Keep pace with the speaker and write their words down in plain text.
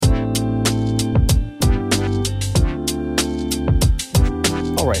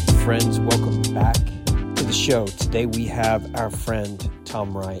friends. Welcome back to the show. Today we have our friend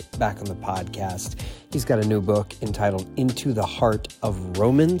Tom Wright back on the podcast. He's got a new book entitled Into the Heart of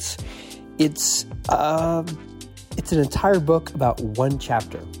Romans. It's an entire book about one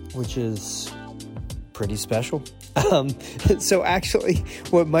chapter, which is pretty special. So actually,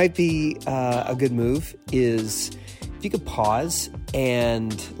 what might be a good move is if you could pause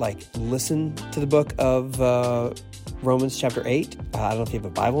and listen to the book of Romans chapter 8. I don't know if you have a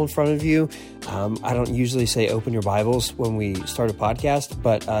Bible in front of you. I don't usually say open your Bibles when we start a podcast,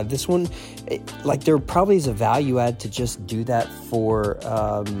 but this one, there probably is a value add to just do that for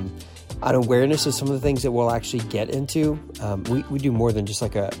an awareness of some of the things that we'll actually get into. We do more than just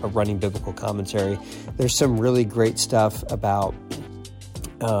a running biblical commentary. There's some really great stuff about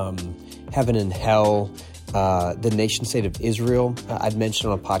heaven and hell, the nation state of Israel. I'd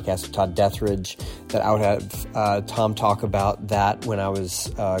mentioned on a podcast with Todd Deathridge that I would have Tom talk about that when I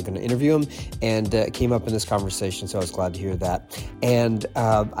was going to interview him, and it came up in this conversation, so I was glad to hear that. And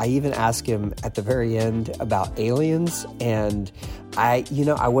I even asked him at the very end about aliens, and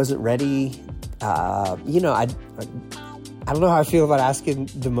I wasn't ready. I don't know how I feel about asking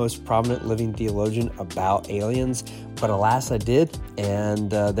the most prominent living theologian about aliens, but alas, I did,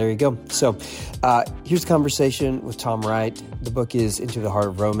 and there you go. So here's a conversation with Tom Wright. The book is Into the Heart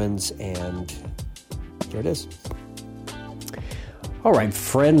of Romans, and here it is. All right,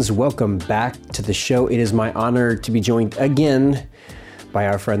 friends, welcome back to the show. It is my honor to be joined again by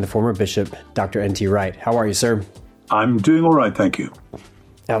our friend, the former bishop, Dr. N.T. Wright. How are you, sir? I'm doing all right, thank you.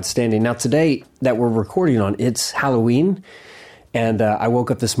 Outstanding. Now, today that we're recording on, it's Halloween. And I woke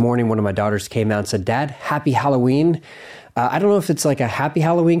up this morning, one of my daughters came out and said, "Dad, happy Halloween." I don't know if it's like a happy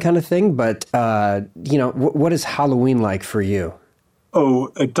Halloween kind of thing, but, what is Halloween like for you?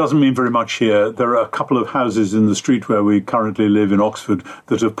 Oh, it doesn't mean very much here. There are a couple of houses in the street where we currently live in Oxford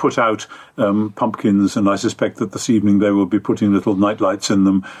that have put out pumpkins, and I suspect that this evening they will be putting little night lights in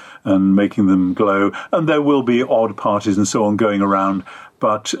them and making them glow. And there will be odd parties and so on going around.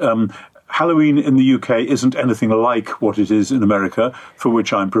 But Halloween in the UK isn't anything like what it is in America, for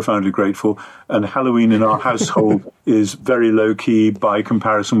which I'm profoundly grateful. And Halloween in our household is very low-key by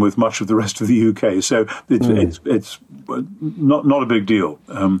comparison with much of the rest of the UK. So it's not a big deal.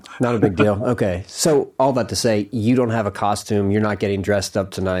 Not a big deal. Okay. So all that to say, you don't have a costume. You're not getting dressed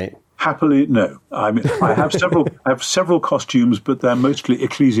up tonight. Happily, no. I mean, I have several costumes, but they're mostly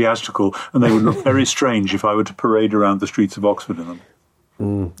ecclesiastical, and they would look very strange if I were to parade around the streets of Oxford in them.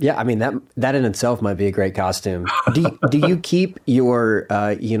 Yeah, I mean that in itself might be a great costume. Do you keep your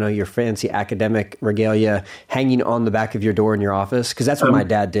your fancy academic regalia hanging on the back of your door in your office? Because that's what my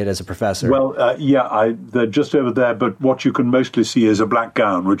dad did as a professor. Well, they're just over there. But what you can mostly see is a black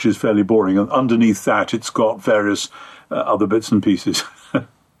gown, which is fairly boring, and underneath that, it's got various other bits and pieces.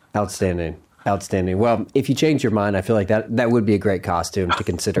 Outstanding. Well, if you change your mind, I feel like that would be a great costume to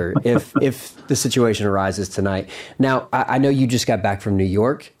consider if the situation arises tonight. Now, I know you just got back from New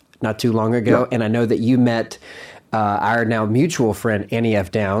York not too long ago, and I know that you met our now mutual friend, Annie F.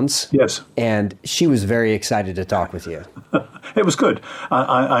 Downs. Yes. And she was very excited to talk with you. It was good.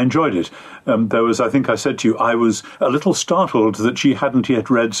 I enjoyed it. There was, I think I said to you, I was a little startled that she hadn't yet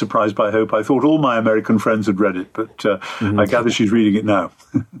read Surprised by Hope. I thought all my American friends had read it, but I gather she's reading it now.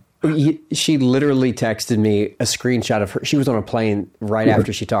 She literally texted me a screenshot of her. She was on a plane right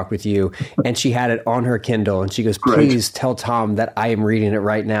after she talked with you, and she had it on her Kindle, and she goes, "Please tell Tom that I am reading it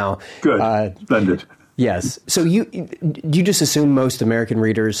right now." Good. Splendid. Yes. So do you just assume most American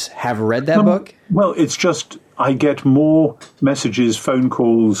readers have read that book? Well, it's just I get more messages, phone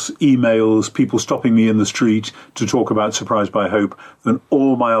calls, emails, people stopping me in the street to talk about Surprised by Hope than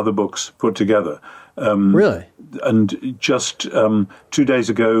all my other books put together. Really? And just 2 days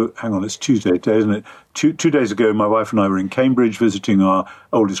ago, hang on, it's Tuesday today, isn't it? Two days ago, my wife and I were in Cambridge visiting our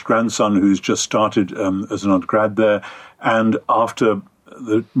oldest grandson, who's just started as an undergrad there. And after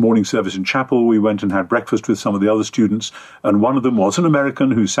the morning service in chapel, we went and had breakfast with some of the other students. And one of them was an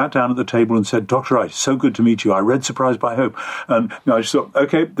American who sat down at the table and said, "Dr. Wright, so good to meet you. I read Surprised by Hope." And I just thought,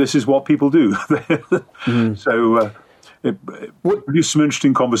 okay, this is what people do. So it produced some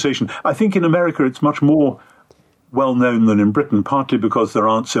interesting conversation. I think in America it's much more well known than in Britain, partly because there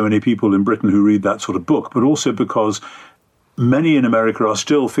aren't so many people in Britain who read that sort of book, but also because many in America are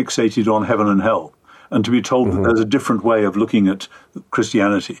still fixated on heaven and hell. And to be told that there's a different way of looking at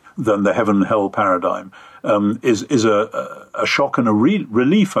Christianity than the heaven and hell paradigm is a shock and a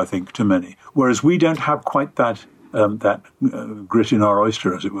relief, I think, to many. Whereas we don't have quite that grit in our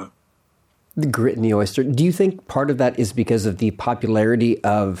oyster, as it were. The grit in the oyster. Do you think part of that is because of the popularity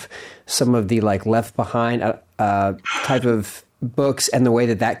of some of the Left Behind type of books and the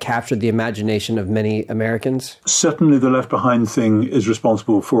way that captured the imagination of many Americans? Certainly the Left Behind thing is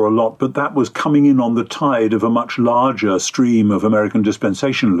responsible for a lot, but that was coming in on the tide of a much larger stream of American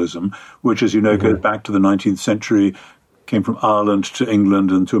dispensationalism, which, as you know, goes back to the 19th century, came from Ireland to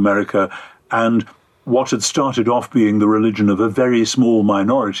England and to America, and what had started off being the religion of a very small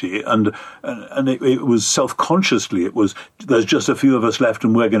minority, and it was self-consciously, it was, there's just a few of us left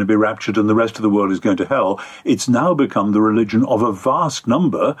and we're going to be raptured and the rest of the world is going to hell. It's now become the religion of a vast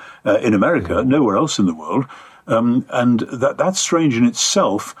number in America, nowhere else in the world, and that's strange in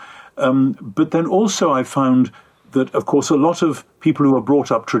itself. But then also I found that, of course, a lot of people who were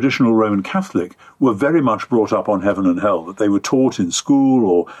brought up traditional Roman Catholic were very much brought up on heaven and hell, that they were taught in school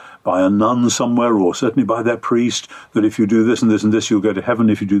or by a nun somewhere, or certainly by their priest, that if you do this and this and this, you'll go to heaven.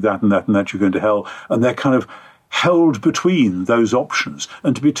 If you do that and that and that, you're going to hell. And they're kind of held between those options.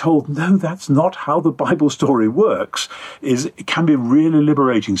 And to be told, no, that's not how the Bible story works, it can be really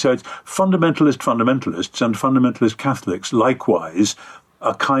liberating. So it's fundamentalists and fundamentalist Catholics, likewise,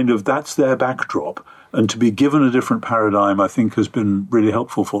 are kind of, that's their backdrop. And to be given a different paradigm, I think, has been really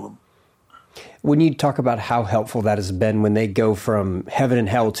helpful for them. When you talk about how helpful that has been when they go from heaven and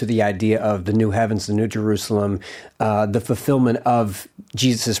hell to the idea of the new heavens, the new Jerusalem, the fulfillment of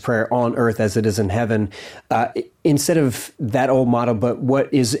Jesus' prayer on earth as it is in heaven, instead of that old model, but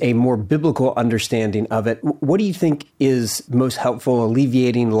what is a more biblical understanding of it, what do you think is most helpful,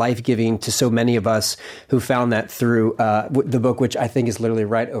 alleviating, life-giving to so many of us who found that through the book, which I think is literally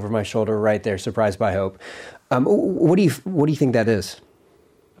right over my shoulder right there, Surprised by Hope. What do you think that is?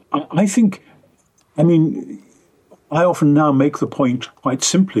 I often now make the point quite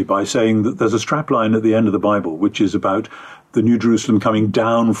simply by saying that there's a strapline at the end of the Bible, which is about the New Jerusalem coming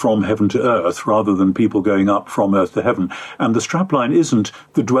down from heaven to earth rather than people going up from earth to heaven. And the strapline isn't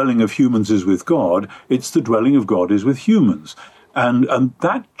the dwelling of humans is with God, it's the dwelling of God is with humans. And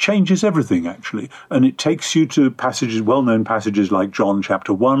that changes everything, actually. And it takes you to passages, well-known passages like John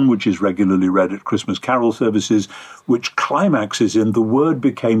chapter 1, which is regularly read at Christmas carol services, which climaxes in the Word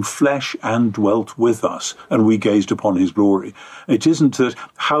became flesh and dwelt with us, and we gazed upon his glory. It isn't that,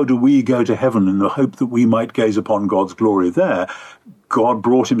 how do we go to heaven in the hope that we might gaze upon God's glory there? God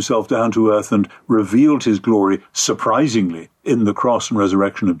brought himself down to earth and revealed his glory, surprisingly, in the cross and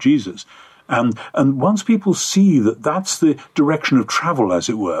resurrection of Jesus. And once people see that that's the direction of travel, as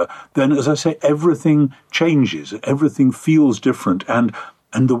it were, then, as I say, everything changes, everything feels different, and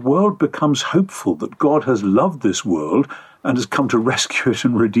the world becomes hopeful that God has loved this world and has come to rescue it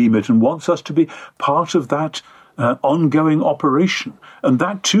and redeem it and wants us to be part of that ongoing operation. And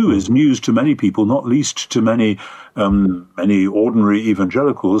that, too, is news to many people, not least to many ordinary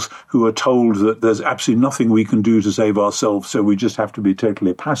evangelicals who are told that there's absolutely nothing we can do to save ourselves, so we just have to be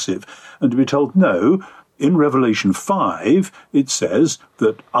totally passive. And to be told, no, in Revelation 5, it says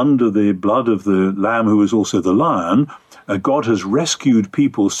that under the blood of the Lamb, who is also the Lion, God has rescued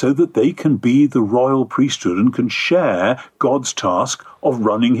people so that they can be the royal priesthood and can share God's task of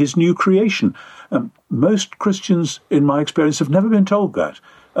running his new creation. Most Christians, in my experience, have never been told that.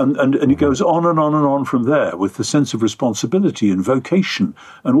 And it goes on and on and on from there with the sense of responsibility and vocation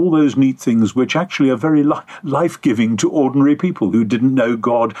and all those neat things which actually are very life-giving to ordinary people who didn't know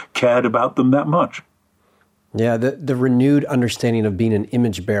God cared about them that much. Yeah, the renewed understanding of being an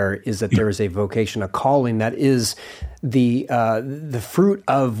image bearer is that there is a vocation, a calling that is the fruit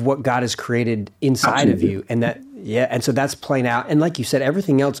of what God has created inside of you, and so that's playing out. And like you said,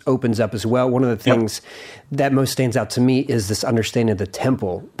 everything else opens up as well. One of the things that most stands out to me is this understanding of the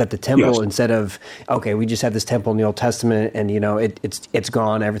temple. That the temple, instead of we just had this temple in the Old Testament, and it's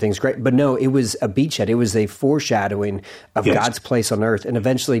gone, everything's great. But no, it was a beachhead. It was a foreshadowing of God's place on earth, and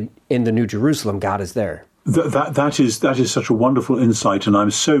eventually in the New Jerusalem, God is there. That is such a wonderful insight, and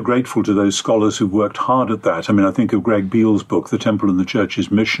I'm so grateful to those scholars who've worked hard at that. I mean, I think of Greg Beale's book, The Temple and the Church's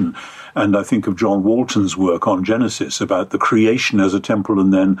Mission, and I think of John Walton's work on Genesis about the creation as a temple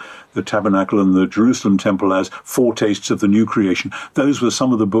and then the tabernacle and the Jerusalem temple as foretastes of the new creation. Those were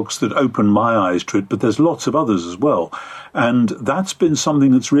some of the books that opened my eyes to it, but there's lots of others as well. And that's been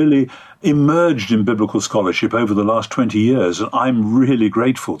something that's really emerged in biblical scholarship over the last 20 years. And I'm really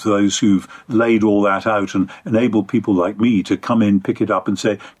grateful to those who've laid all that out and enabled people like me to come in, pick it up and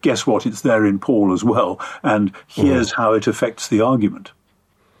say, guess what, it's there in Paul as well. And here's how it affects the argument.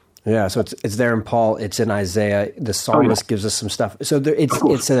 Yeah, so it's there in Paul, it's in Isaiah. The psalmist gives us some stuff. So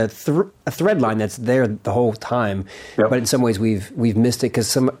it's a thread line that's there the whole time, but in some ways we've missed it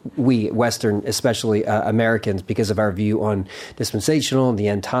because we Western, especially Americans, because of our view on dispensational and the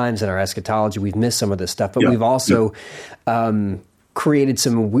end times and our eschatology, we've missed some of this stuff. But we've also created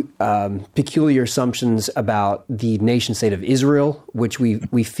some peculiar assumptions about the nation state of Israel, which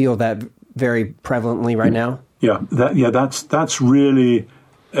we feel that very prevalently right now. That's really.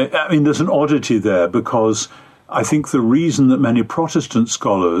 I mean, there's an oddity there, because I think the reason that many Protestant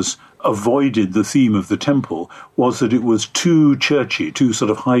scholars avoided the theme of the temple was that it was too churchy, too sort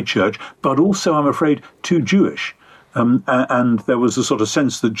of high church, but also, I'm afraid, too Jewish. And there was a sort of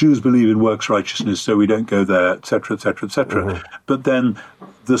sense that Jews believe in works righteousness, so we don't go there, etc., etc., etc. Mm-hmm. But then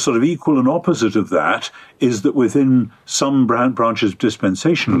the sort of equal and opposite of that is that within some branches of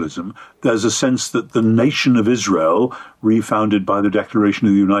dispensationalism, there's a sense that the nation of Israel, refounded by the Declaration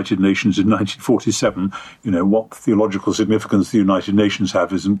of the United Nations in 1947, what theological significance the United Nations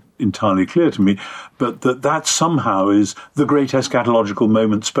have isn't entirely clear to me, but that somehow is the great eschatological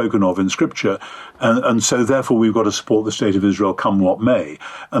moment spoken of in Scripture, and so therefore we've got to support the state of Israel come what may.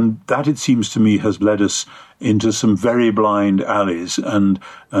 And that, it seems to me, has led us into some very blind alleys and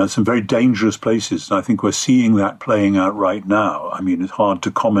some very dangerous places. And I think we're seeing that playing out right now. I mean, it's hard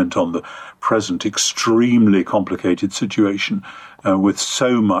to comment on the present extremely complicated situation with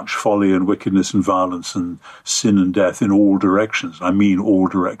so much folly and wickedness and violence and sin and death in all directions. I mean all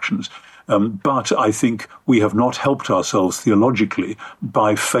directions. But I think we have not helped ourselves theologically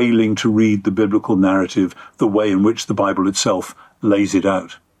by failing to read the biblical narrative the way in which the Bible itself lays it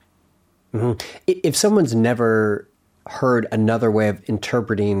out. Mm-hmm. If someone's never heard another way of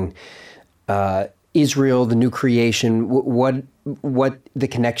interpreting Israel, the new creation, what the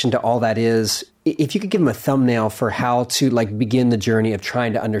connection to all that is, if you could give them a thumbnail for how to begin the journey of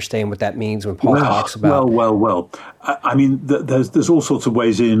trying to understand what that means when Paul talks about. Well. I mean, there's all sorts of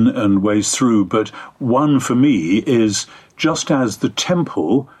ways in and ways through, but one for me is just as the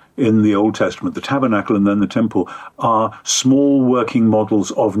temple in the Old Testament, the tabernacle and then the temple, are small working models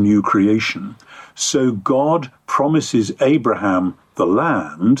of new creation. So God promises Abraham the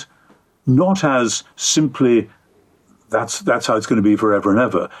land, not as simply that's how it's going to be forever and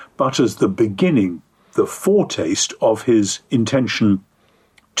ever, but as the beginning, the foretaste of his intention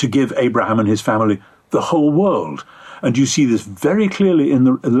to give Abraham and his family the whole world. And you see this very clearly in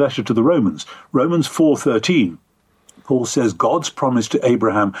the letter to the Romans. Romans 4:13. Paul says God's promise to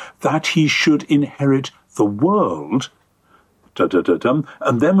Abraham that he should inherit the world.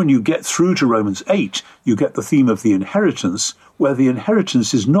 And then when you get through to Romans 8, you get the theme of the inheritance, where the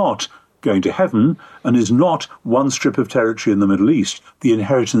inheritance is not going to heaven and is not one strip of territory in the Middle East. The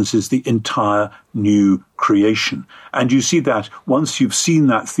inheritance is the entire new creation. And you see that once you've seen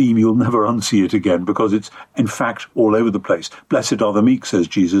that theme, you'll never unsee it again, because it's in fact all over the place. Blessed are the meek, says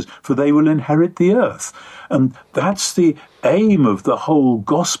Jesus, for they will inherit the earth. And that's the aim of the whole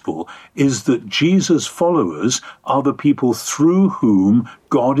gospel, is that Jesus' followers are the people through whom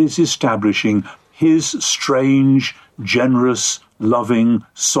God is establishing his strange, generous, loving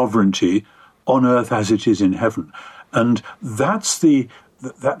sovereignty on earth as it is in heaven. And that's the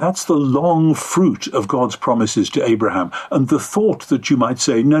long fruit of God's promises to Abraham. And the thought that you might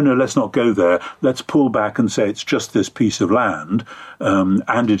say, no, let's not go there. Let's pull back and say it's just this piece of land,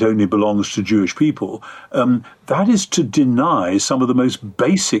 and it only belongs to Jewish people. That is to deny some of the most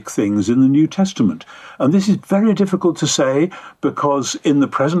basic things in the New Testament. And this is very difficult to say, because in the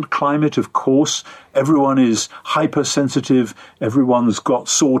present climate, of course, everyone is hypersensitive. Everyone's got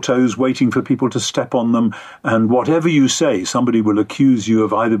sore toes waiting for people to step on them. And whatever you say, somebody will accuse you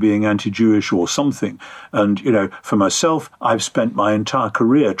of either being anti-Jewish or something. And, for myself, I've spent my entire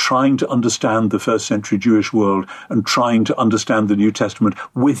career trying to understand the first century Jewish world and trying to understand the New Testament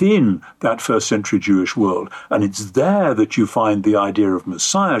within that first century Jewish world. And it's there that you find the idea of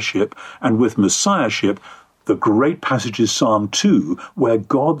Messiahship. And with Messiahship, the great passage is Psalm 2, where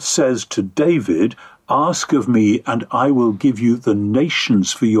God says to David, ask of me, and I will give you the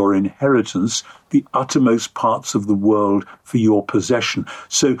nations for your inheritance, the uttermost parts of the world for your possession.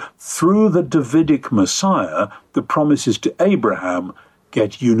 So through the Davidic Messiah, the promises to Abraham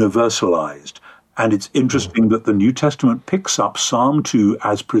get universalized. And it's interesting that the New Testament picks up Psalm 2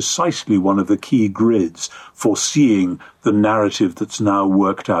 as precisely one of the key grids for seeing the narrative that's now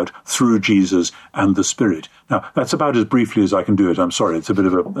worked out through Jesus and the Spirit. Now, that's about as briefly as I can do it. I'm sorry, it's a bit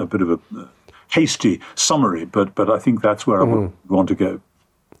of a hasty summary, but I think that's where I want to go.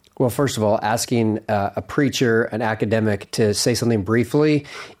 Well, first of all, asking a preacher, an academic, to say something briefly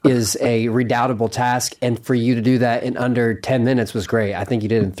is a redoubtable task. And for you to do that in under 10 minutes was great. I think you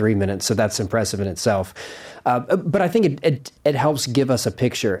did it in 3 minutes, so that's impressive in itself. But I think it helps give us a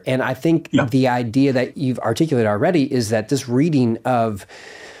picture. And I think the idea that you've articulated already is that this reading of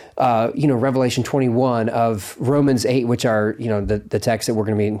Revelation 21, of Romans 8, which are, the text that we're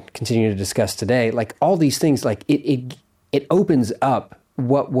going to be continuing to discuss today, like all these things, like it opens up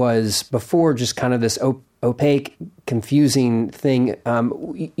what was before just kind of this opaque, confusing thing.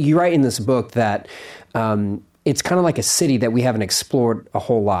 You write in this book that it's kind of like a city that we haven't explored a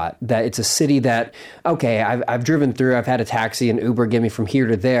whole lot, that it's a city that, okay, I've driven through, I've had a taxi and Uber get me from here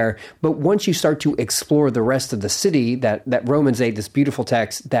to there. But once you start to explore the rest of the city, that Romans 8, this beautiful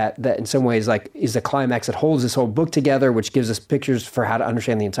text that in some ways like is the climax that holds this whole book together, which gives us pictures for how to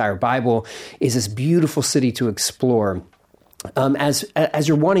understand the entire Bible, is this beautiful city to explore. As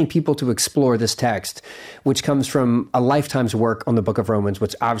you're wanting people to explore this text, which comes from a lifetime's work on the book of Romans,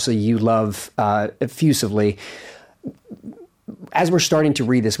 which obviously you love effusively, as we're starting to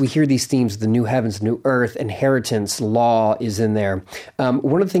read this, we hear these themes, the new heavens, new earth, inheritance, law is in there.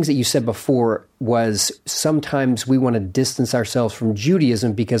 One of the things that you said before was sometimes we want to distance ourselves from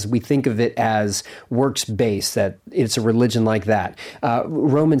Judaism because we think of it as works-based, that it's a religion like that.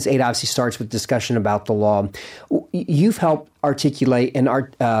 Romans 8 obviously starts with discussion about the law. You've helped articulate and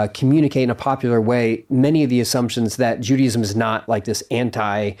communicate in a popular way many of the assumptions that Judaism is not like this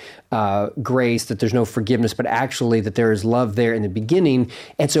anti-grace, that there's no forgiveness, but actually that there is love there in the beginning.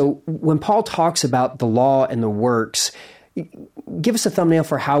 And so when Paul talks about the law and the works, give us a thumbnail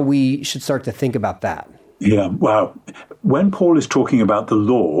for how we should start to think about that. Yeah, wow. When Paul is talking about the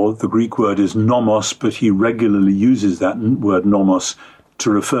law, the Greek word is nomos, but he regularly uses that word nomos to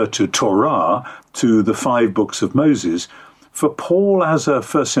refer to Torah, to the 5 books of Moses. For Paul, as a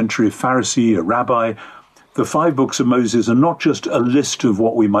first century Pharisee, a rabbi, the 5 books of Moses are not just a list of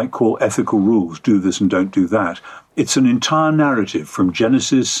what we might call ethical rules, do this and don't do that. It's an entire narrative from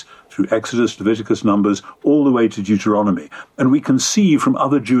Genesis through Exodus, Leviticus, Numbers, all the way to Deuteronomy. And we can see from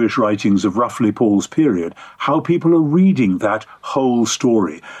other Jewish writings of roughly Paul's period how people are reading that whole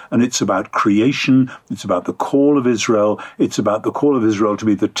story. And it's about creation, it's about the call of Israel, it's about the call of Israel to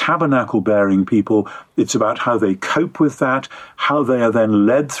be the tabernacle-bearing people, it's about how they cope with that, how they are then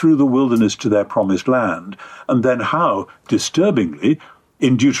led through the wilderness to their promised land, and then how, disturbingly,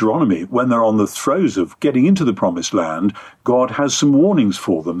 in Deuteronomy, when they're on the throes of getting into the promised land, God has some warnings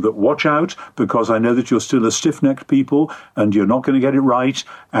for them that watch out, because I know that you're still a stiff-necked people and you're not going to get it right.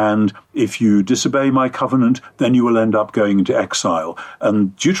 And if you disobey my covenant, then you will end up going into exile.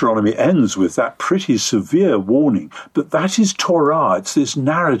 And Deuteronomy ends with that pretty severe warning. But that is Torah. It's this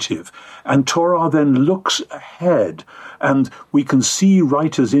narrative. And Torah then looks ahead. And we can see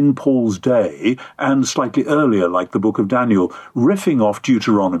writers in Paul's day and slightly earlier, like the book of Daniel, riffing off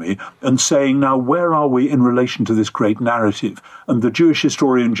Deuteronomy and saying, now, where are we in relation to this great narrative? And the Jewish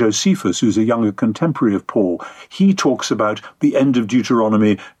historian Josephus, who's a younger contemporary of Paul, he talks about the end of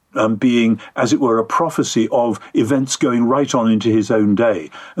Deuteronomy being, as it were, a prophecy of events going right on into his own day.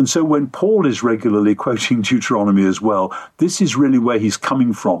 And so when Paul is regularly quoting Deuteronomy as well, this is really where he's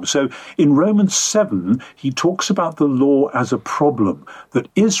coming from. So in Romans 7, he talks about the law as a problem, that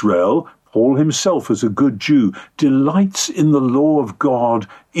Israel, Paul himself as a good Jew, delights in the law of God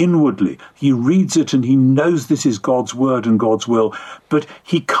inwardly. He reads it and he knows this is God's word and God's will, but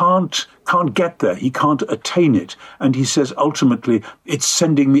he can't get there. He can't attain it. And he says, ultimately, it's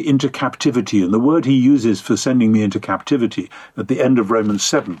sending me into captivity. And the word he uses for sending me into captivity at the end of Romans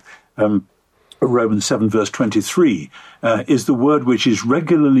 7, Romans 7 verse 23, is the word which is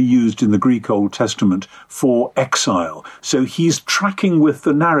regularly used in the Greek Old Testament for exile. So he's tracking with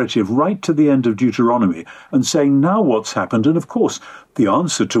the narrative right to the end of Deuteronomy and saying, now what's happened? And of course, the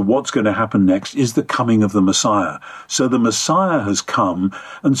answer to what's going to happen next is the coming of the Messiah. So the Messiah has come,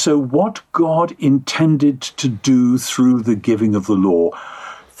 and so what God intended to do through the giving of the law,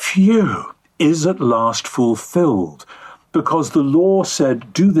 is at last fulfilled. Because the law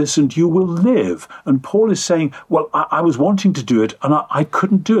said, do this and you will live. And Paul is saying, well, I was wanting to do it and I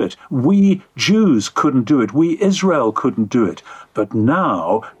couldn't do it. We Jews couldn't do it. We Israel couldn't do it. But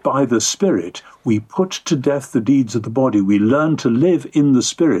now, by the Spirit, we put to death the deeds of the body. We learn to live in the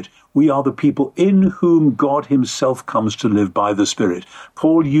Spirit. We are the people in whom God himself comes to live by the Spirit.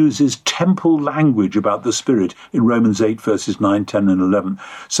 Paul uses temple language about the Spirit in Romans 8, verses 9, 10, and 11,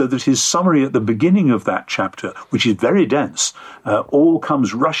 so that his summary at the beginning of that chapter, which is very dense, all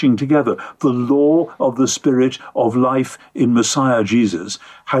comes rushing together. The law of the Spirit of life in Messiah Jesus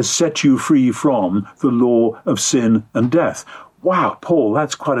has set you free from the law of sin and death. Wow, Paul,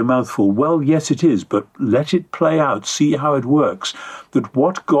 that's quite a mouthful. Well, yes, it is, but let it play out, see how it works. That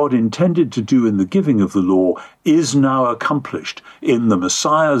what God intended to do in the giving of the law is now accomplished in the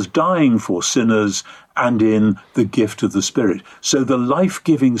Messiah's dying for sinners and in the gift of the Spirit. So the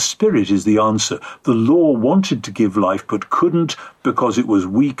life-giving Spirit is the answer. The law wanted to give life but couldn't because it was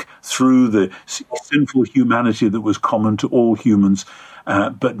weak through the sinful humanity that was common to all humans.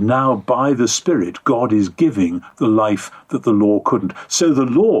 But now, by the Spirit, God is giving the life that the law couldn't. So the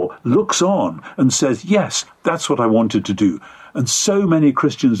law looks on and says, yes, that's what I wanted to do. And so many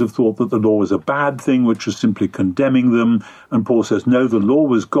Christians have thought that the law was a bad thing, which was simply condemning them. And Paul says, no, the law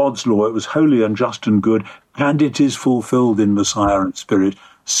was God's law. It was holy and just and good, and it is fulfilled in Messiah and Spirit,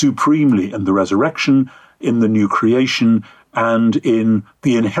 supremely in the resurrection, in the new creation, and in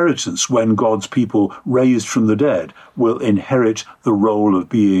the inheritance when God's people raised from the dead will inherit the role of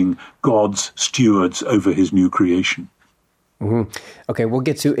being God's stewards over his new creation. Mm-hmm. Okay, we'll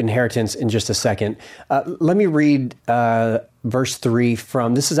get to inheritance in just a second. Let me read verse 3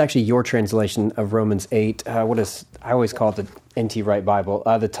 from, this is actually your translation of Romans 8. I always call it the N.T. Wright Bible,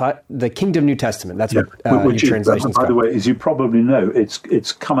 the Kingdom New Testament. That's what your translation's by the way, as you probably know,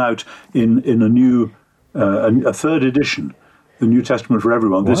 it's come out in a new, a third edition, the New Testament for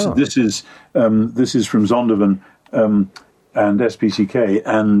Everyone. Wow. This is from Zondervan and SPCK,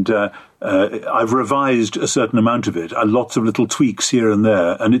 and I've revised a certain amount of it, lots of little tweaks here and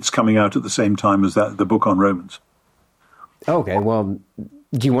there, and it's coming out at the same time as the book on Romans. Okay, well,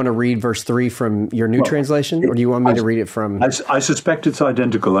 do you want to read verse 3 from your new translation, or do you want me to read it from... I suspect it's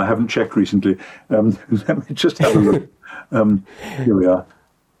identical. I haven't checked recently. Let me just have a look. Here we are.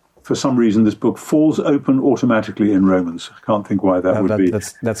 For some reason, this book falls open automatically in Romans. I can't think why that would be.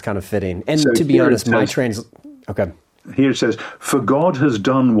 That's kind of fitting. And so to be honest, Okay. Here it says, for God has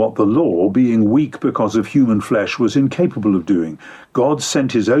done what the law, being weak because of human flesh, was incapable of doing. God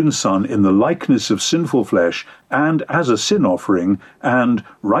sent his own Son in the likeness of sinful flesh, and as a sin offering, and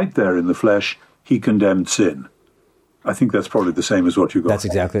right there in the flesh, he condemned sin. I think that's probably the same as what you got. That's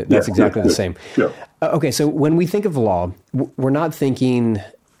exactly the same. Sure. Okay, so when we think of law, we're not thinking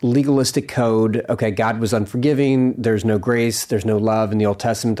legalistic code. Okay, God was unforgiving. There's no grace. There's no love in the Old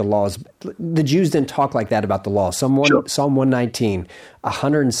Testament. The Jews didn't talk like that about the law. Psalm 119,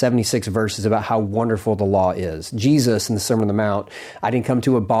 176 verses about how wonderful the law is. Jesus in the Sermon on the Mount, I didn't come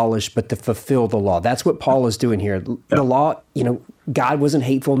to abolish, but to fulfill the law. That's what Paul is doing here. Yeah. The law, God wasn't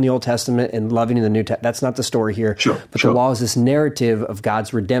hateful in the Old Testament and loving in the New Testament. That's not the story here. But the law is this narrative of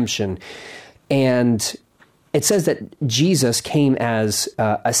God's redemption. And it says that Jesus came as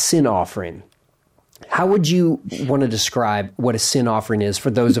a sin offering. How would you want to describe what a sin offering is for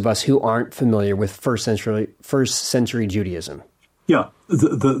those of us who aren't familiar with first century Judaism? Yeah,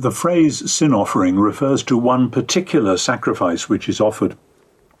 the phrase sin offering refers to one particular sacrifice which is offered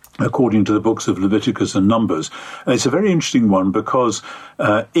according to the books of Leviticus and Numbers. And it's a very interesting one because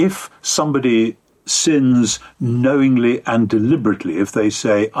if somebody sins knowingly and deliberately, if they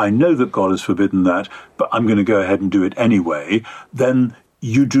say, I know that God has forbidden that, but I'm going to go ahead and do it anyway, then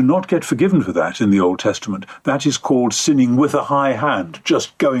you do not get forgiven for that in the Old Testament. That is called sinning with a high hand,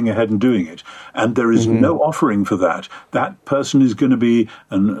 just going ahead and doing it. And there is no offering for that. That person is going to be,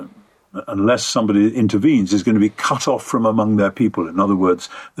 unless somebody intervenes, is going to be cut off from among their people. In other words,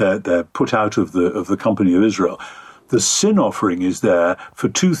 they're put out of the company of Israel. The sin offering is there for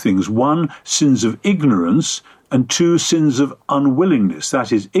two things. One, sins of ignorance, and two, sins of unwillingness.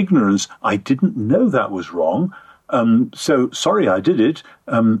 That is, ignorance, I didn't know that was wrong, so sorry I did it.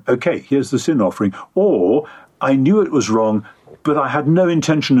 Okay, here's the sin offering. Or, I knew it was wrong, but I had no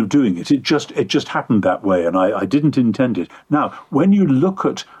intention of doing it. It just happened that way, and I didn't intend it. Now, when you look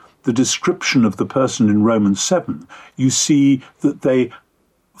at the description of the person in Romans 7, you see that they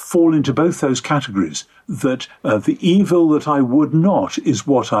fall into both those categories, that the evil that I would not is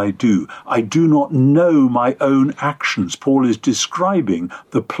what I do. I do not know my own actions. Paul is describing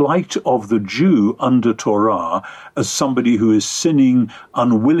the plight of the Jew under Torah as somebody who is sinning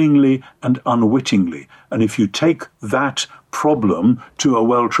unwillingly and unwittingly. And if you take that problem to a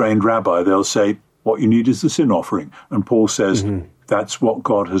well-trained rabbi, they'll say, what you need is the sin offering. And Paul says, that's what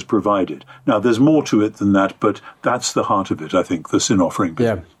God has provided. Now, there's more to it than that, but that's the heart of it, I think, the sin offering.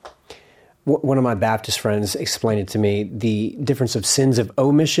 Yeah. One of my Baptist friends explained it to me, the difference of sins of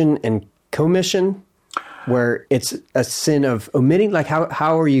omission and commission, where it's a sin of omitting. Like,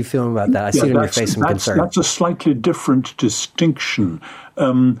 how are you feeling about that? I see it in your face some concern. That's a slightly different distinction.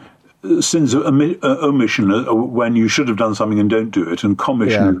 Sins of omission when you should have done something and don't do it, and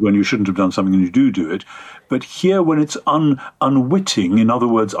commission is when you shouldn't have done something and you do it. But here, when it's unwitting, in other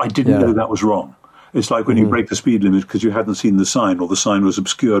words, I didn't know that was wrong. It's like when you break the speed limit because you hadn't seen the sign, or the sign was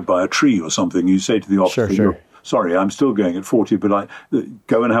obscured by a tree or something. You say to the officer, sorry, I'm still going at 40, but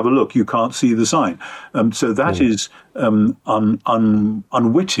go and have a look. You can't see the sign. So that is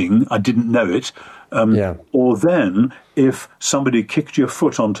unwitting. I didn't know it. Or then, if somebody kicked your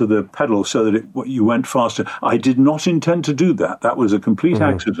foot onto the pedal so that you went faster, I did not intend to do that. That was a complete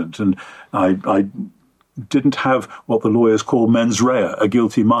accident, and I didn't have what the lawyers call mens rea, a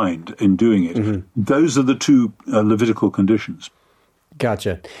guilty mind, in doing it. Those are the two Levitical conditions.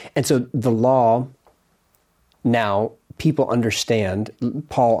 Gotcha. And so the law, now people understand,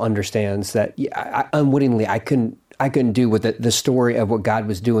 Paul understands that unwittingly I couldn't do what the story of what God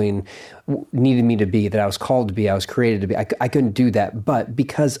was doing needed me to be, that I was called to be, I was created to be. I couldn't do that. But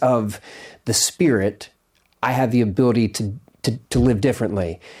because of the Spirit, I have the ability to live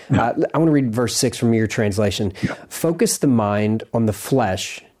differently. I want to read verse 6 from your translation. Focus the mind on the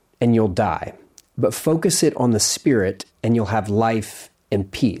flesh and you'll die, but focus it on the Spirit and you'll have life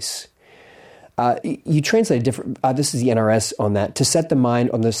and peace. You translate different. This is the NRS on that. To set the mind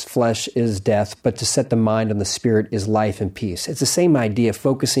on this flesh is death, but to set the mind on the Spirit is life and peace. It's the same idea,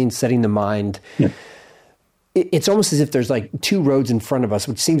 focusing, setting the mind. It's almost as if there's like two roads in front of us,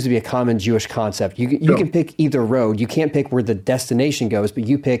 which seems to be a common Jewish concept. You can pick either road. You can't pick where the destination goes, but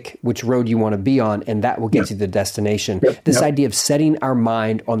you pick which road you want to be on, and that will get you to the destination. This idea of setting our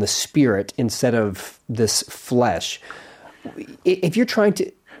mind on the Spirit instead of this flesh. If you're trying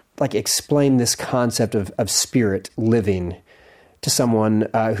to explain this concept of spirit living to someone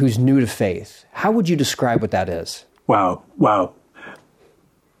who's new to faith, how would you describe what that is? Wow.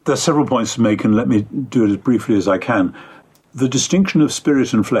 There's several points to make, and let me do it as briefly as I can. The distinction of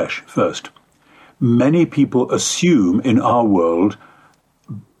spirit and flesh, first. Many people assume in our world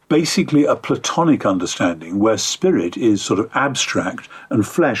basically a Platonic understanding where spirit is sort of abstract and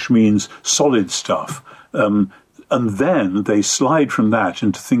flesh means solid stuff. And then they slide from that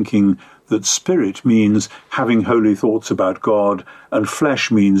into thinking that spirit means having holy thoughts about God, and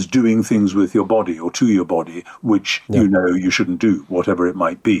flesh means doing things with your body or to your body, which you know you shouldn't do, whatever it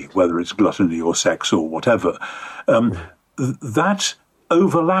might be, whether it's gluttony or sex or whatever. That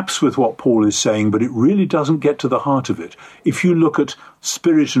overlaps with what Paul is saying, but it really doesn't get to the heart of it. If you look at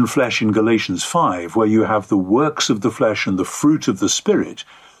spirit and flesh in Galatians 5, where you have the works of the flesh and the fruit of the Spirit,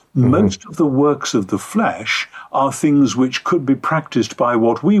 most of the works of the flesh are things which could be practiced by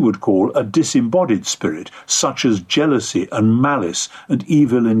what we would call a disembodied spirit, such as jealousy and malice and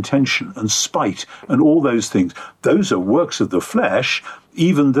evil intention and spite and all those things. Those are works of the flesh,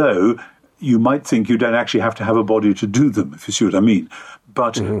 even though you might think you don't actually have to have a body to do them, if you see what I mean.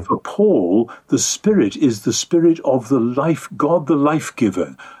 But for Paul, the Spirit is the Spirit of the life, God the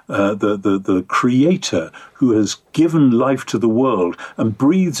life-giver, the Creator who has given life to the world and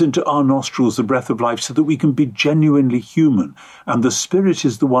breathes into our nostrils the breath of life so that we can be genuinely human. And the Spirit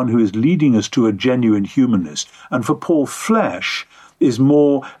is the one who is leading us to a genuine humanness. And for Paul, flesh is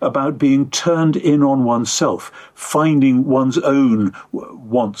more about being turned in on oneself, finding one's own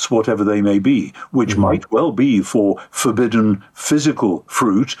wants, whatever they may be, which might well be for forbidden physical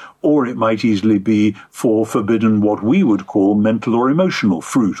fruit, or it might easily be for forbidden what we would call mental or emotional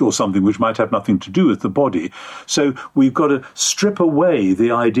fruit, or something which might have nothing to do with the body. So we've got to strip away the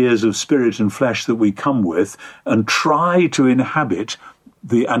ideas of spirit and flesh that we come with and try to inhabit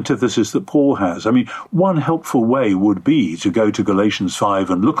the antithesis that Paul has. I mean, one helpful way would be to go to Galatians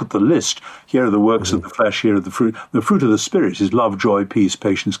 5 and look at the list. Here are the works of the flesh, here are the fruit. The fruit of the Spirit is love, joy, peace,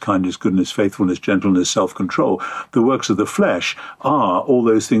 patience, kindness, goodness, faithfulness, gentleness, self-control. The works of the flesh are all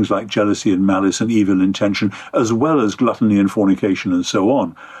those things like jealousy and malice and evil intention, as well as gluttony and fornication and so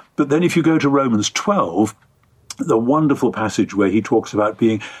on. But then if you go to Romans 12, the wonderful passage where he talks about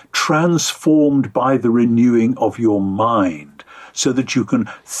being transformed by the renewing of your mind, so that you can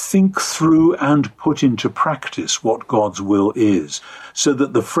think through and put into practice what God's will is. So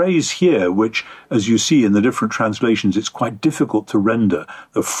that the phrase here, which, as you see in the different translations, it's quite difficult to render,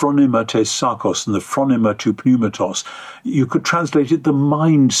 the phronema te sarkos and the phronema tu pneumatos, you could translate it the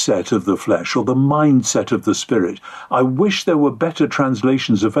mindset of the flesh or the mindset of the Spirit. I wish there were better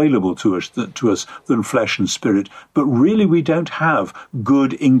translations available to us than flesh and spirit, but really we don't have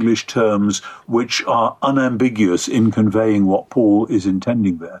good English terms which are unambiguous in conveying what Paul is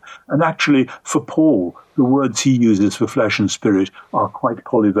intending there. And actually, for Paul, the words he uses for flesh and spirit are quite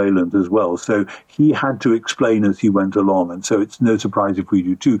polyvalent as well. So he had to explain as he went along, and so it's no surprise if we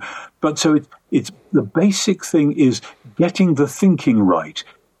do too. But so it's the basic thing is getting the thinking right,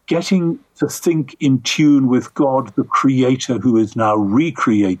 getting to think in tune with God, the Creator, who is now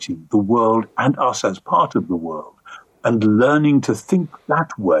recreating the world and us as part of the world, and learning to think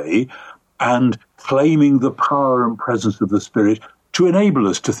that way and claiming the power and presence of the Spirit to enable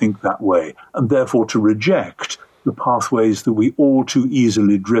us to think that way, and therefore to reject the pathways that we all too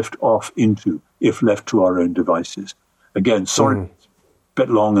easily drift off into if left to our own devices. Again, sorry, it's a bit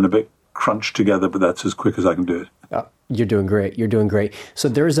long and a bit crunched together, but that's as quick as I can do it. You're doing great. You're doing great. So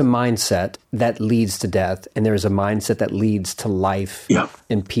there is a mindset that leads to death, and there is a mindset that leads to life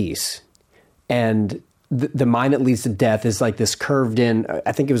and peace. And the mind that leads to death is like this curved in,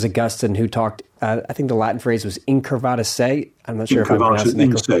 I think it was Augustine who talked, I think the Latin phrase was incurvatus se. I'm not sure if I'm pronouncing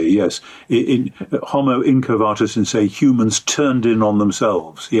that correctly. Yes. Homo incurvatus in se, humans turned in on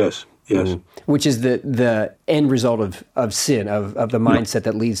themselves. Yes. Yes. Which is the end result of sin, of the mindset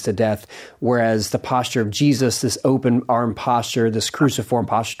that leads to death. Whereas the posture of Jesus, this open arm posture, this cruciform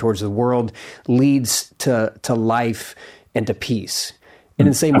posture towards the world, leads to life and to peace. And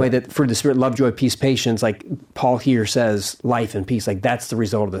in the same way that fruit of the Spirit, love, joy, peace, patience, like Paul here says, life and peace, like that's the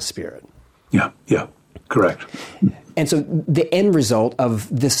result of the Spirit. Yeah, correct. And so the end result of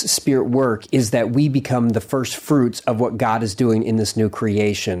this Spirit work is that we become the first fruits of what God is doing in this new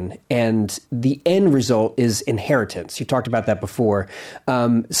creation. And the end result is inheritance. You talked about that before.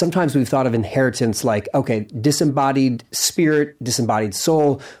 Sometimes we've thought of inheritance like, okay, disembodied spirit, disembodied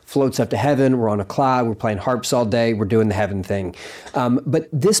soul floats up to heaven. We're on a cloud. We're playing harps all day. We're doing the heaven thing. But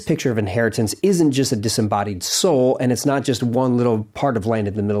this picture of inheritance isn't just a disembodied soul, and it's not just one little part of land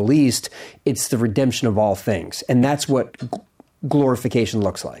in the Middle East. It's the redemption of all things. And that's what glorification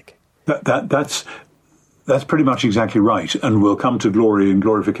looks like. That's pretty much exactly right, and we'll come to glory and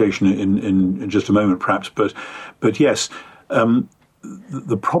glorification in just a moment, perhaps. But yes,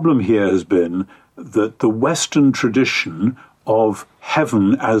 the problem here has been that the Western tradition of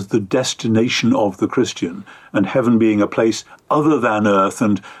heaven as the destination of the Christian, and heaven being a place other than earth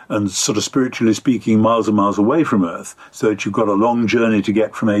and sort of spiritually speaking miles and miles away from earth, so that you've got a long journey to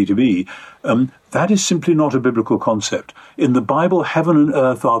get from A to B, that is simply not a biblical concept. In the Bible, heaven and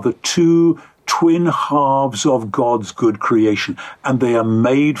earth are the two twin halves of God's good creation, and they are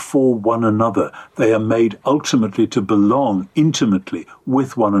made for one another. They are made ultimately to belong intimately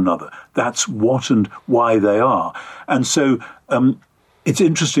with one another. That's what and why they are. And so it's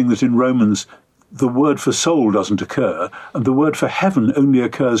interesting that in Romans, the word for soul doesn't occur, and the word for heaven only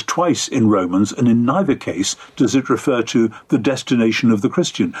occurs twice in Romans, and in neither case does it refer to the destination of the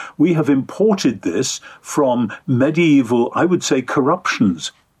Christian. We have imported this from medieval, I would say,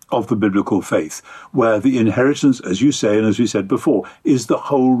 corruptions of the biblical faith, where the inheritance, as you say, and as we said before, is the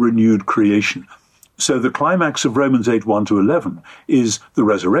whole renewed creation. So the climax of Romans 8, 1-11 is the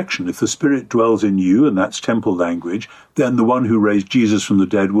resurrection. If the Spirit dwells in you, and that's temple language, then the one who raised Jesus from the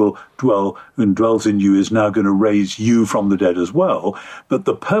dead will dwell and dwells in you is now going to raise you from the dead as well. But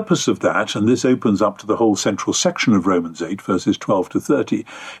the purpose of that, and this opens up to the whole central section of Romans 8, verses 12-30,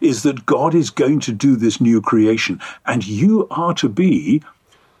 is that God is going to do this new creation, and you are to be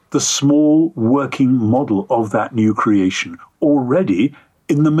the small working model of that new creation already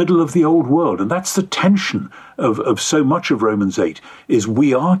in the middle of the old world. And that's the tension of so much of Romans 8, is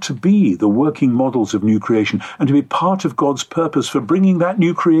we are to be the working models of new creation and to be part of God's purpose for bringing that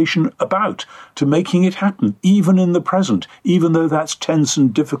new creation about, to making it happen, even in the present, even though that's tense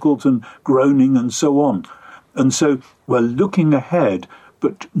and difficult and groaning and so on. And so we're looking ahead,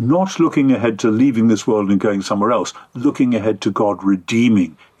 but not looking ahead to leaving this world and going somewhere else, looking ahead to God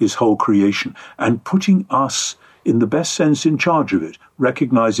redeeming his whole creation and putting us, in the best sense, in charge of it,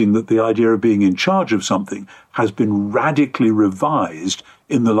 recognizing that the idea of being in charge of something has been radically revised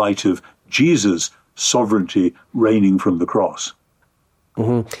in the light of Jesus' sovereignty reigning from the cross.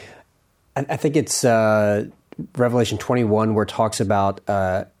 Mm-hmm. I think it's Revelation 21 where it talks about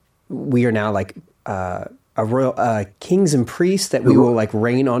we are now like a royal kings and priests, that we will like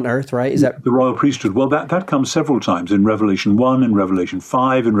reign on earth, right? Is that the royal priesthood? Well, that comes several times in Revelation 1, in Revelation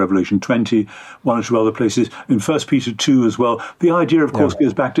 5, in Revelation 20, one or two other places, in 1 Peter 2 as well. The idea, of course,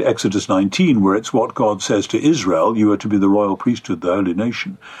 goes back to Exodus 19, where it's what God says to Israel: you are to be the royal priesthood, the holy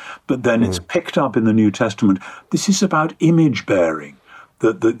nation. But then it's picked up in the New Testament. This is about image bearing.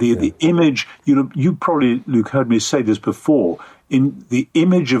 The image, you probably, Luke, heard me say this before. In the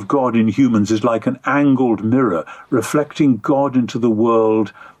image of God in humans is like an angled mirror, reflecting God into the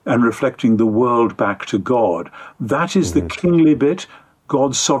world and reflecting the world back to God. That is the kingly bit,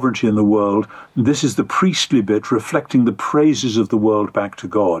 God's sovereignty in the world. This is the priestly bit, reflecting the praises of the world back to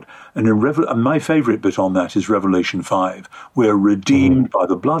God. And my favorite bit on that is Revelation 5. We're redeemed by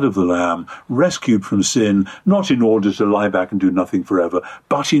the blood of the Lamb, rescued from sin, not in order to lie back and do nothing forever,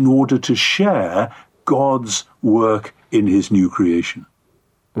 but in order to share God's work in his new creation.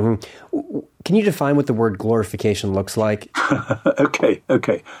 Mm-hmm. Can you define what the word glorification looks like?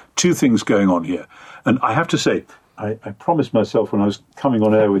 Okay. Two things going on here. And I have to say, I promised myself when I was coming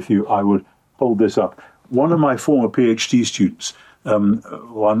on air with you, I would hold this up. One of my former PhD students,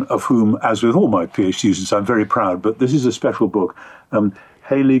 one of whom, as with all my PhD students, I'm very proud, but this is a special book,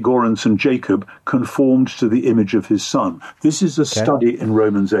 Haley Goranson Jacob, Conformed to the Image of His Son. This is a study in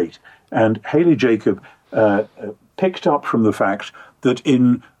Romans 8. And Haley Jacob picked up from the fact that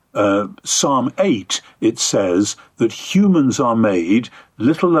in Psalm 8, it says that humans are made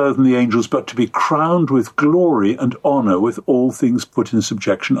little lower than the angels, but to be crowned with glory and honor, with all things put in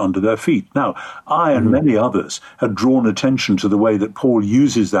subjection under their feet. Now, I and many others had drawn attention to the way that Paul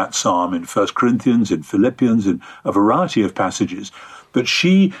uses that psalm in 1 Corinthians, in Philippians, in a variety of passages. But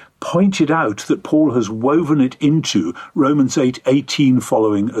she pointed out that Paul has woven it into Romans 8:18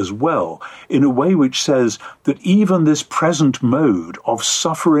 following as well, in a way which says that even this present mode of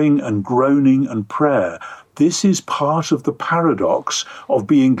suffering and groaning and prayer, this is part of the paradox of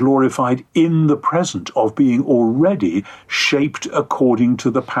being glorified in the present, of being already shaped according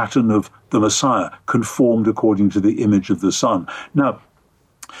to the pattern of the Messiah, conformed according to the image of the Son. Now,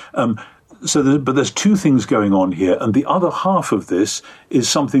 but there's two things going on here, and the other half of this is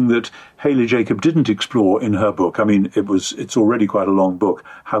something that Haley Jacob didn't explore in her book. I mean, it's already quite a long book.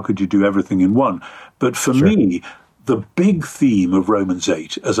 How could you do everything in one? But for me, the big theme of Romans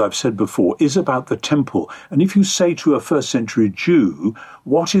 8, as I've said before, is about the temple. And if you say to a first century Jew,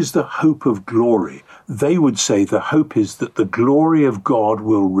 what is the hope of glory? They would say the hope is that the glory of God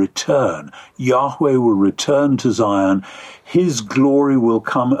will return. Yahweh will return to Zion. His glory will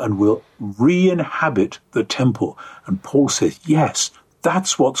come and will re-inhabit the temple. And Paul says, yes,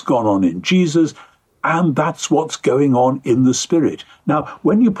 that's what's gone on in Jesus, and that's what's going on in the Spirit. Now,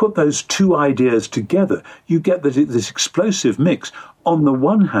 when you put those two ideas together, you get this explosive mix. On the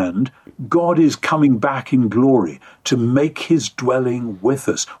one hand, God is coming back in glory to make his dwelling with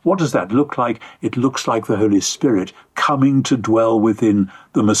us. What does that look like? It looks like the Holy Spirit coming to dwell within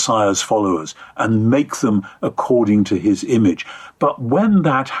the Messiah's followers and make them according to his image. But when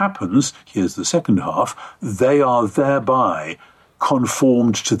that happens, here's the second half, they are thereby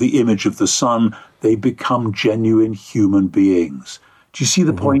conformed to the image of the Son. They become genuine human beings. Do you see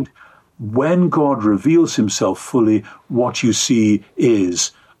the point? When God reveals himself fully, what you see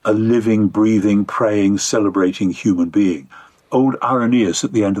is a living, breathing, praying, celebrating human being. Old Irenaeus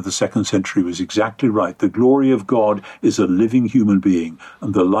at the end of the 2nd century was exactly right. The glory of God is a living human being,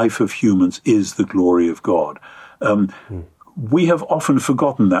 and the life of humans is the glory of God. We have often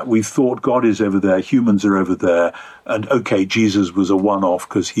forgotten that. We've thought God is over there, humans are over there, and okay, Jesus was a one-off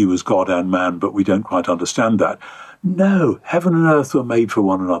because he was God and man, but we don't quite understand that. No, heaven and earth were made for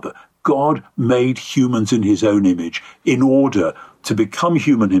one another. God made humans in his own image in order to become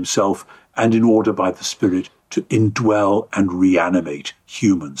human himself and in order by the Spirit to indwell and reanimate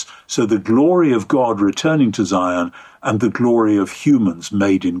humans. So the glory of God returning to Zion and the glory of humans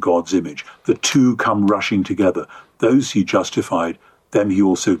made in God's image, the two come rushing together. Those he justified, them he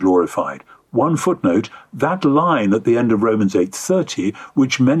also glorified. One footnote, that line at the end of Romans 8:30,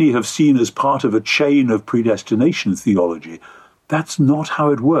 which many have seen as part of a chain of predestination theology, that's not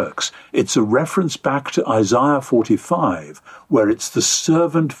how it works. It's a reference back to Isaiah 45, where it's the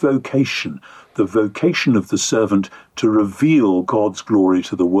servant vocation, the vocation of the servant to reveal God's glory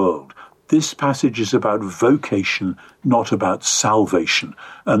to the world. This passage is about vocation, not about salvation.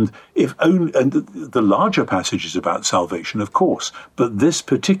 And the larger passage is about salvation, of course, but this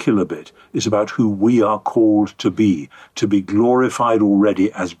particular bit is about who we are called to be glorified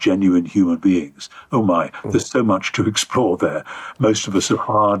already as genuine human beings. Oh my, there's so much to explore there. Most of us have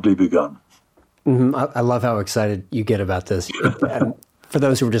hardly begun. I love how excited you get about this. For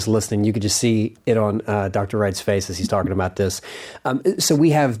those who were just listening, you could just see it on Dr. Wright's face as he's talking about this. So we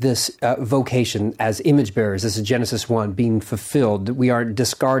have this vocation as image bearers. This is Genesis 1, being fulfilled. We aren't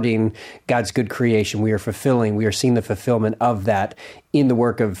discarding God's good creation. We are fulfilling. We are seeing the fulfillment of that in the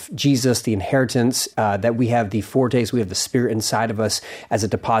work of Jesus, the inheritance, that we have the foretaste, we have the Spirit inside of us as a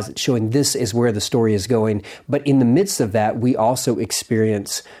deposit, showing this is where the story is going. But in the midst of that, we also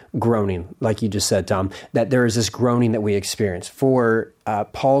experience groaning, like you just said, Tom, that there is this groaning that we experience. For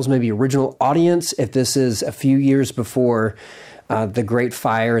Paul's maybe original audience, if this is a few years before the great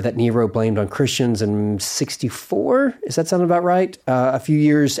fire that Nero blamed on Christians in 64, does that sound about right? A few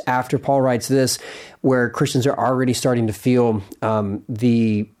years after Paul writes this, where Christians are already starting to feel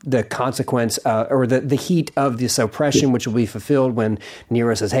the consequence or the heat of this oppression, which will be fulfilled when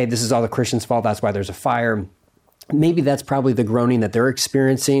Nero says, hey, this is all the Christians' fault, that's why there's a fire. Maybe that's probably the groaning that they're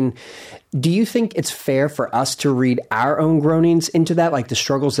experiencing. Do you think it's fair for us to read our own groanings into that, like the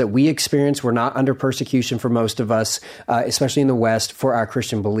struggles that we experience? We're not under persecution for most of us, especially in the West, for our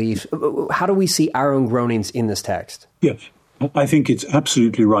Christian beliefs. How do we see our own groanings in this text? Yes. I think it's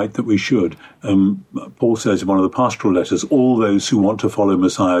absolutely right that we should. Paul says in one of the pastoral letters, all those who want to follow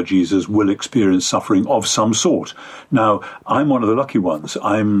Messiah Jesus will experience suffering of some sort. Now, I'm one of the lucky ones.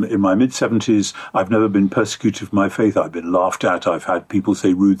 I'm in my mid-70s. I've never been persecuted for my faith. I've been laughed at. I've had people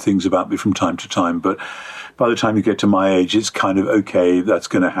say rude things about me from time to time. But by the time you get to my age, it's kind of, okay, that's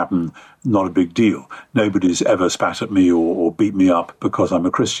going to happen. Not a big deal. Nobody's ever spat at me or beat me up because I'm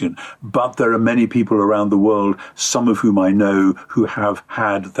a Christian. But there are many people around the world, some of whom I know, who have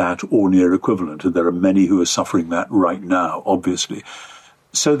had that or near equivalent. And there are many who are suffering that right now, obviously.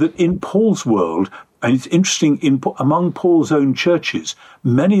 So that in Paul's world, and it's interesting, among Paul's own churches,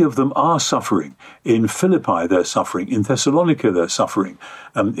 many of them are suffering. In Philippi, they're suffering. In Thessalonica, they're suffering.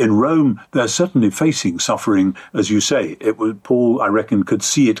 In Rome, they're certainly facing suffering, as you say. Paul, I reckon, could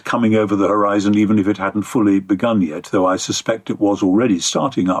see it coming over the horizon, even if it hadn't fully begun yet, though I suspect it was already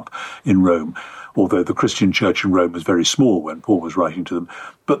starting up in Rome, although the Christian church in Rome was very small when Paul was writing to them.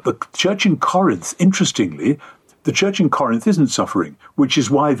 But the church in Corinth, interestingly, the church in Corinth isn't suffering, which is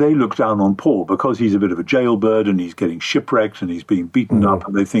why they look down on Paul, because he's a bit of a jailbird and he's getting shipwrecked and he's being beaten up,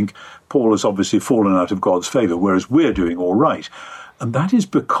 and they think Paul has obviously fallen out of God's favour, whereas we're doing all right. And that is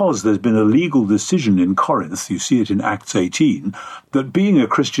because there's been a legal decision in Corinth, you see it in Acts 18, that being a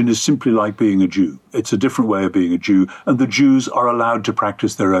Christian is simply like being a Jew. It's a different way of being a Jew, and the Jews are allowed to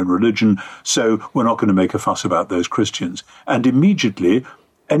practice their own religion, so we're not going to make a fuss about those Christians. And immediately,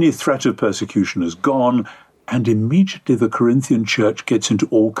 any threat of persecution is gone, and immediately the Corinthian church gets into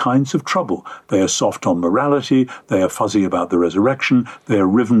all kinds of trouble. They are soft on morality, they are fuzzy about the resurrection, they are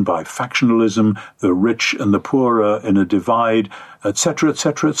riven by factionalism, the rich and the poor are in a divide, etc.,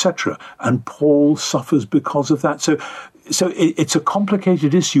 etc., etc. And Paul suffers because of that. So it's a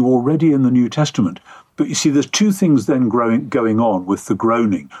complicated issue already in the New Testament. But you see, there's two things then going on with the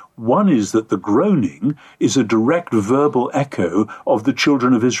groaning. One is that the groaning is a direct verbal echo of the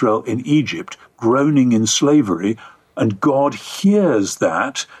children of Israel in Egypt, groaning in slavery, and God hears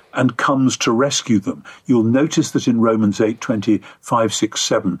that and comes to rescue them. You'll notice that in Romans 8:25, 6,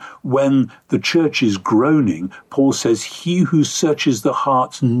 7, when the church is groaning, Paul says, he who searches the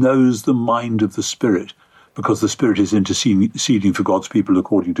hearts knows the mind of the Spirit, because the Spirit is interceding for God's people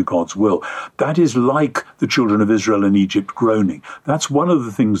according to God's will. That is like the children of Israel in Egypt groaning. That's one of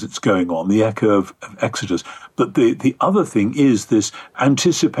the things that's going on, the echo of Exodus. But the other thing is this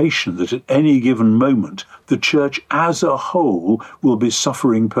anticipation that at any given moment, the church as a whole will be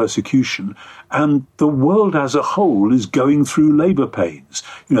suffering persecution, and the world as a whole is going through labor pains.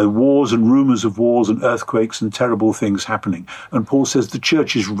 Wars and rumors of wars and earthquakes and terrible things happening. And Paul says the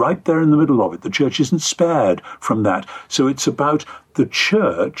church is right there in the middle of it. The church isn't spared from that. So it's about the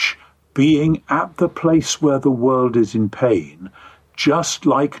church being at the place where the world is in pain, just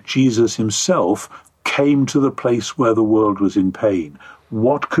like Jesus himself came to the place where the world was in pain.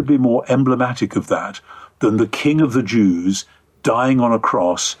 What could be more emblematic of that than the King of the Jews dying on a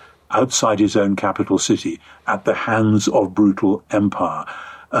cross outside his own capital city at the hands of brutal empire?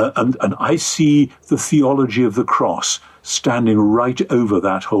 And I see the theology of the cross standing right over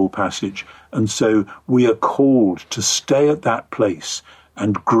that whole passage. And so we are called to stay at that place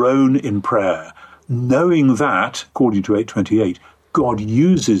and groan in prayer, knowing that, according to 8:28, God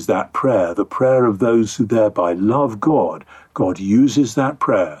uses that prayer, the prayer of those who thereby love God. God uses that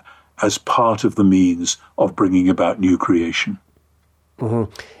prayer as part of the means of bringing about new creation.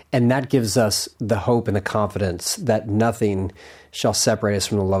 Mm-hmm. And that gives us the hope and the confidence that nothing shall separate us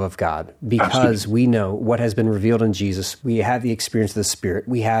from the love of God, because Absolutely. We know what has been revealed in Jesus. We have the experience of the Spirit.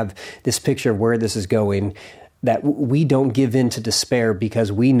 We have this picture of where this is going, that we don't give in to despair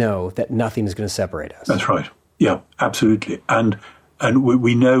because we know that nothing is going to separate us. That's right. Yeah, absolutely. And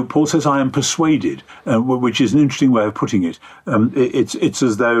we know, Paul says, I am persuaded, which is an interesting way of putting it. It's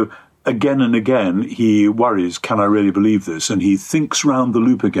as though again and again he worries, can I really believe this? And he thinks round the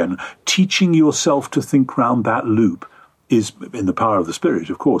loop again. Teaching yourself to think round that loop is, in the power of the Spirit,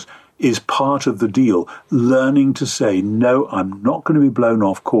 of course, is part of the deal. Learning to say, no, I'm not going to be blown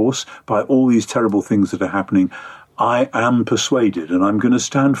off course by all these terrible things that are happening. I am persuaded, and I'm going to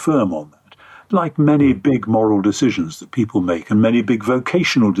stand firm on that. Like many big moral decisions that people make, and many big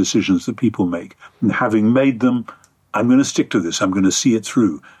vocational decisions that people make. And having made them, I'm going to stick to this. I'm going to see it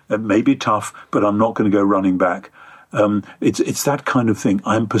through. It may be tough, but I'm not going to go running back. It's that kind of thing.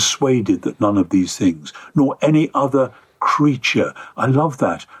 I'm persuaded that none of these things, nor any other creature. I love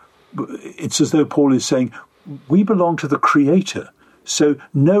that. It's as though Paul is saying, we belong to the Creator. So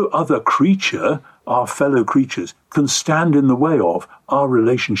no other creature, our fellow creatures, can stand in the way of our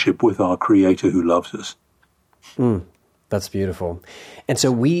relationship with our Creator who loves us. That's beautiful. And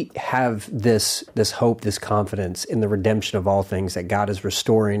so we have this hope, this confidence in the redemption of all things, that God is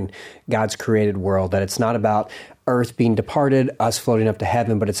restoring God's created world, that it's not about earth being departed, us floating up to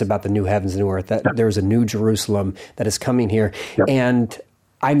heaven, but it's about the new heavens and new earth, that there is a new Jerusalem that is coming here. Yep. And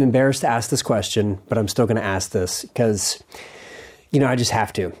I'm embarrassed to ask this question, but I'm still going to ask this because, I just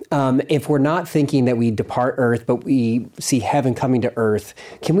have to. If we're not thinking that we depart earth, but we see heaven coming to earth,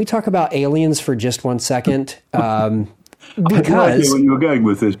 can we talk about aliens for just 1 second? Because I had no idea where you were going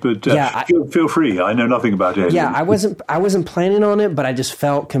with this, but feel free. I know nothing about aliens. Yeah, I wasn't planning on it, but I just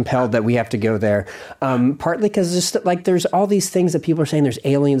felt compelled that we have to go there. Partly because just like there's all these things that people are saying. There's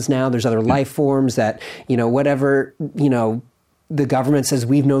aliens now. There's other life forms that whatever the government says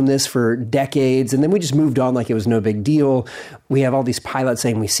we've known this for decades, and then we just moved on like it was no big deal. We have all these pilots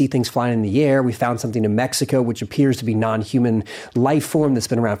saying we see things flying in the air. We found something in Mexico, which appears to be non-human life form that's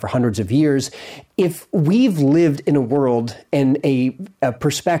been around for hundreds of years. If we've lived in a world and a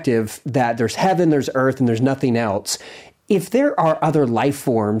perspective that there's heaven, there's earth, and there's nothing else, if there are other life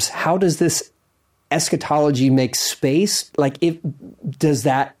forms, how does this eschatology make space? Does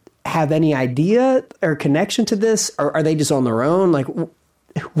that have any idea or connection to this, or are they just on their own?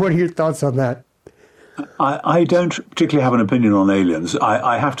 What are your thoughts on that? I don't particularly have an opinion on aliens.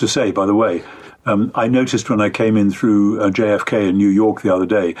 I have to say, by the way, I noticed when I came in through JFK in New York the other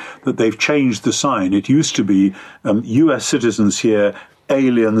day that they've changed the sign. It used to be U.S. citizens here,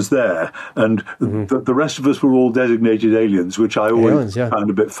 aliens there, and the rest of us were all designated aliens, which I always found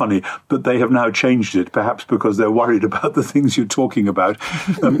a bit funny. But they have now changed it, perhaps because they're worried about the things you're talking about.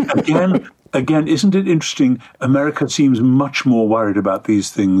 Again, isn't it interesting? America seems much more worried about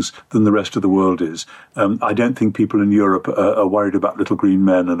these things than the rest of the world is. I don't think people in Europe are worried about little green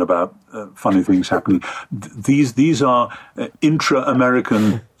men and about funny things happening. These are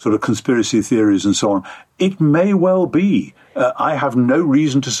intra-American sort of conspiracy theories and so on. It may well be. I have no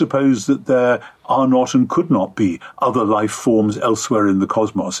reason to suppose that there are not and could not be other life forms elsewhere in the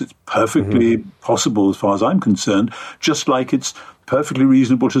cosmos. It's perfectly possible as far as I'm concerned, just like it's perfectly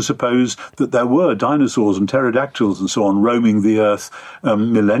reasonable to suppose that there were dinosaurs and pterodactyls and so on roaming the earth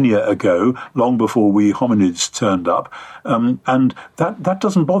millennia ago, long before we hominids turned up. And that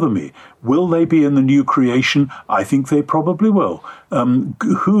doesn't bother me. Will they be in the new creation? I think they probably will.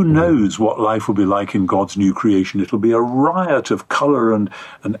 Who knows what life will be like in God's new creation? It'll be a riot of color and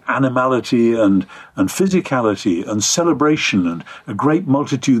animality and physicality and celebration and a great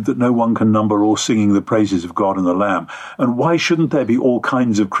multitude that no one can number, all singing the praises of God and the Lamb. And why shouldn't there be all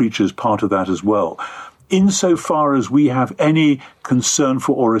kinds of creatures part of that as well? Insofar as we have any concern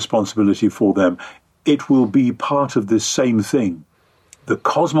for or responsibility for them, it will be part of this same thing. The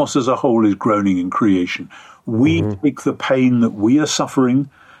cosmos as a whole is groaning in creation. We take the pain that we are suffering,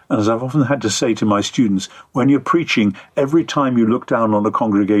 and as I've often had to say to my students, when you're preaching, every time you look down on a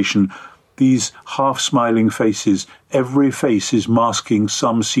congregation, these half-smiling faces, every face is masking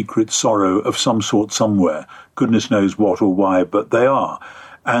some secret sorrow of some sort somewhere. Goodness knows what or why, but they are.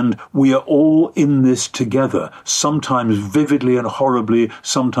 And we are all in this together, sometimes vividly and horribly,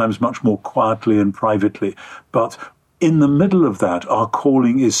 sometimes much more quietly and privately. But in the middle of that, our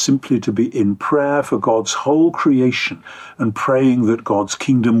calling is simply to be in prayer for God's whole creation and praying that God's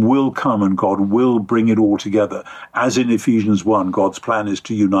kingdom will come and God will bring it all together. As in Ephesians 1, God's plan is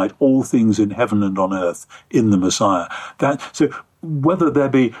to unite all things in heaven and on earth in the Messiah. So whether there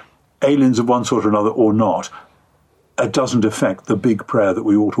be aliens of one sort or another or not, it doesn't affect the big prayer that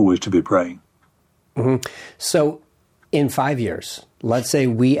we ought always to be praying. So in 5 years, let's say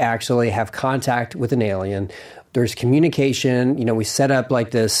we actually have contact with an alien. There's communication, we set up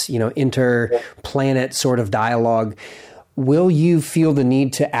like this, interplanet sort of dialogue. Will you feel the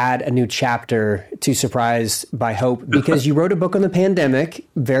need to add a new chapter to Surprised by Hope? Because you wrote a book on the pandemic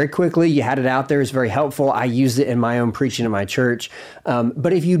very quickly. You had it out there. It's very helpful. I used it in my own preaching at my church.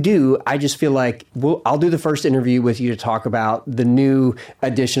 But if you do, I just feel like I'll do the first interview with you to talk about the new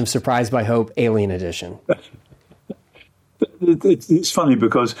edition of Surprised by Hope, Alien Edition. It's funny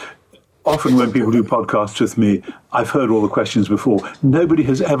because often when people do podcasts with me, I've heard all the questions before. Nobody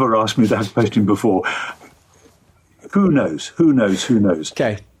has ever asked me that question before. Who knows?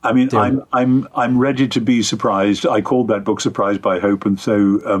 Okay. I mean, I'm ready to be surprised. I called that book Surprised by Hope. And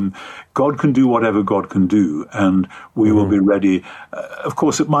so God can do whatever God can do. And we will be ready. Of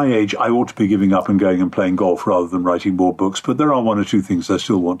course, at my age, I ought to be giving up and going and playing golf rather than writing more books. But there are one or two things I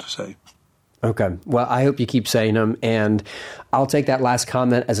still want to say. Okay. Well, I hope you keep saying them. And I'll take that last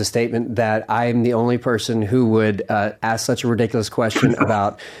comment as a statement that I'm the only person who would ask such a ridiculous question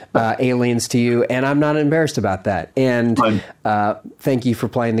about aliens to you. And I'm not embarrassed about that. And thank you for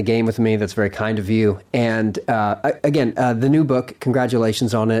playing the game with me. That's very kind of you. And again, the new book,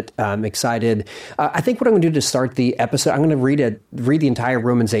 congratulations on it. I'm excited. I think what I'm going to do to start the episode, I'm going to read the entire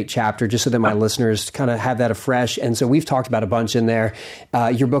Romans 8 chapter just so that my listeners kind of have that afresh. And so we've talked about a bunch in there.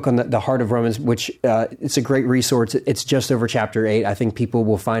 Your book on the heart of Romans, which it's a great resource. It's just over chapter 8. I think people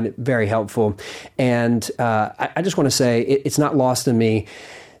will find it very helpful. And I just want to say it's not lost on me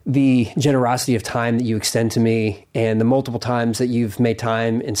the generosity of time that you extend to me and the multiple times that you've made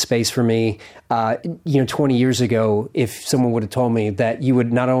time and space for me. 20 years ago, if someone would have told me that you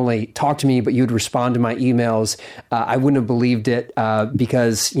would not only talk to me, but you would respond to my emails, I wouldn't have believed it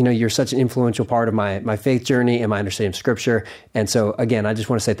because, you're such an influential part of my faith journey and my understanding of Scripture. And so, again, I just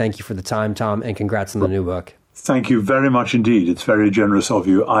want to say thank you for the time, Tom, and congrats on the new book. Thank you very much indeed. It's very generous of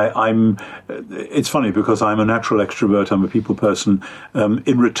you. It's funny because I'm a natural extrovert. I'm a people person.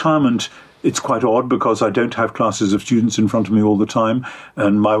 In retirement, it's quite odd because I don't have classes of students in front of me all the time.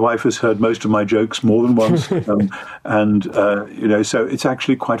 And my wife has heard most of my jokes more than once. So it's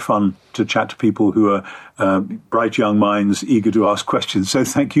actually quite fun to chat to people who are bright young minds, eager to ask questions. So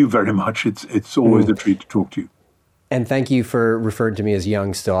thank you very much. It's always a treat to talk to you. And thank you for referring to me as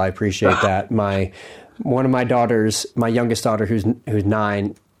young still. I appreciate that. One of my daughters, my youngest daughter, who's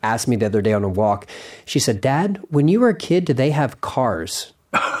 9, asked me the other day on a walk. She said, "Dad, when you were a kid, did they have cars?"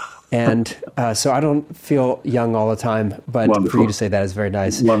 And so I don't feel young all the time, but Wonderful. For you to say that is very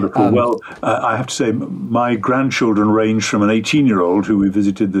nice. Wonderful. I have to say, my grandchildren range from an 18-year-old who we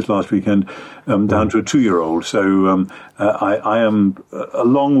visited this last weekend down to a 2-year-old. So I am a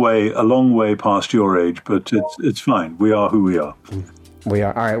long way past your age, but it's fine. We are who we are. We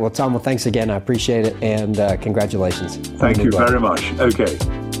are. All right. Well, Tom, well, thanks again. I appreciate it. And congratulations. Thank you very much. Okay.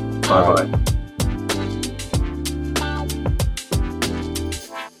 Bye-bye. Right.